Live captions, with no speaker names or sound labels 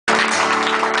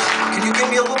Can you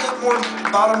give me a little bit more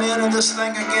bottom end of this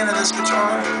thing again, of this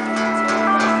guitar?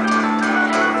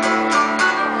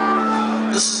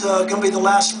 This is going to be the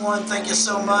last one. Thank you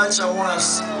so much. I want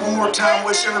to, one more time,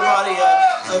 wish everybody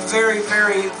a very,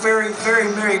 very, very,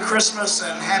 very Merry Christmas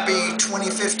and Happy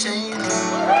 2015.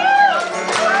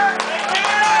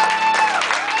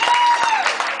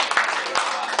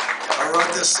 I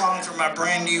wrote this song for my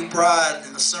brand new bride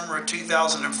in the summer of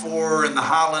 2004 in the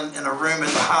Highland, in a room at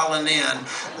the Highland Inn.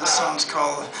 This song's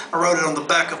called, I wrote it on the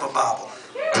back of a Bible.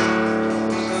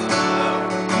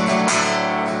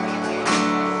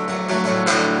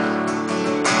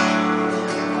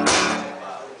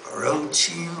 Wrote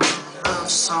you a love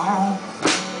song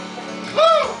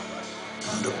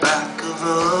on the back of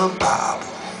a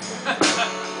Bible,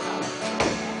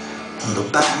 on the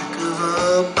back of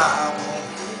a Bible,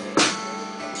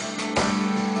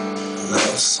 a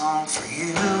love song for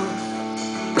you,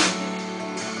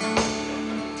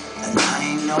 and I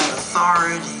ain't no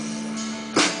authority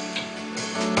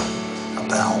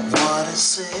about what it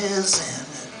says in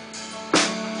it.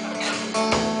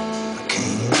 I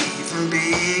can't even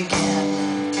begin.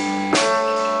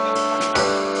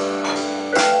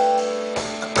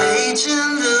 A page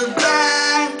in the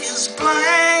back is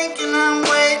blank and I'm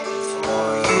waiting for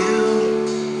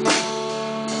you,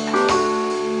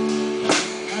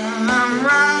 and I'm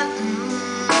writing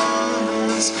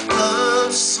this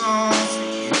love song for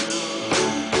you.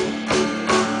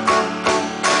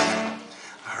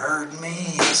 I heard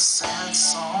me a sad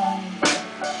song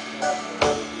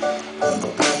on the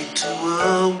way to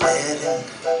a wedding,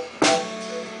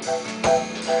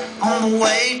 on the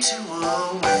way to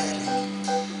a wedding,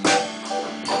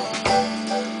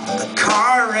 on the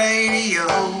car radio,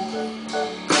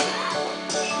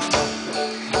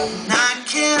 and I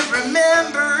can't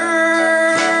remember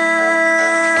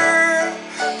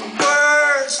the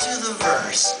words to the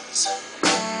verses,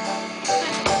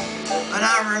 but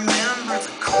I remember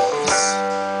the chorus.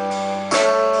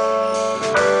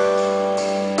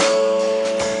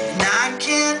 And I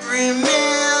can't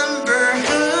remember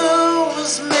who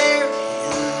was married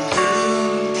and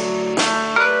who.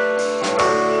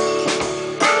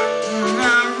 And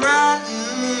I'm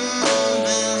writing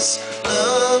this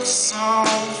love song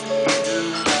for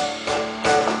you.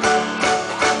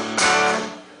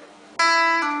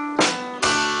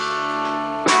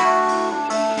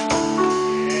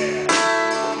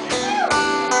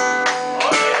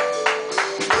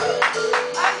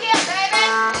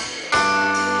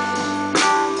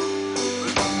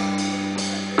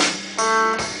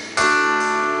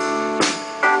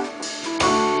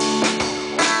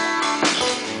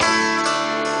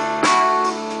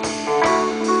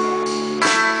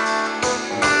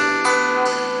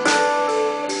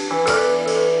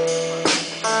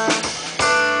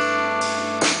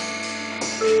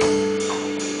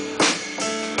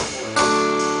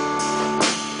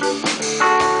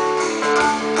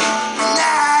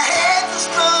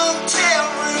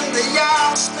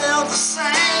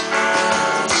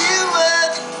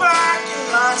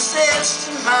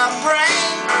 My brain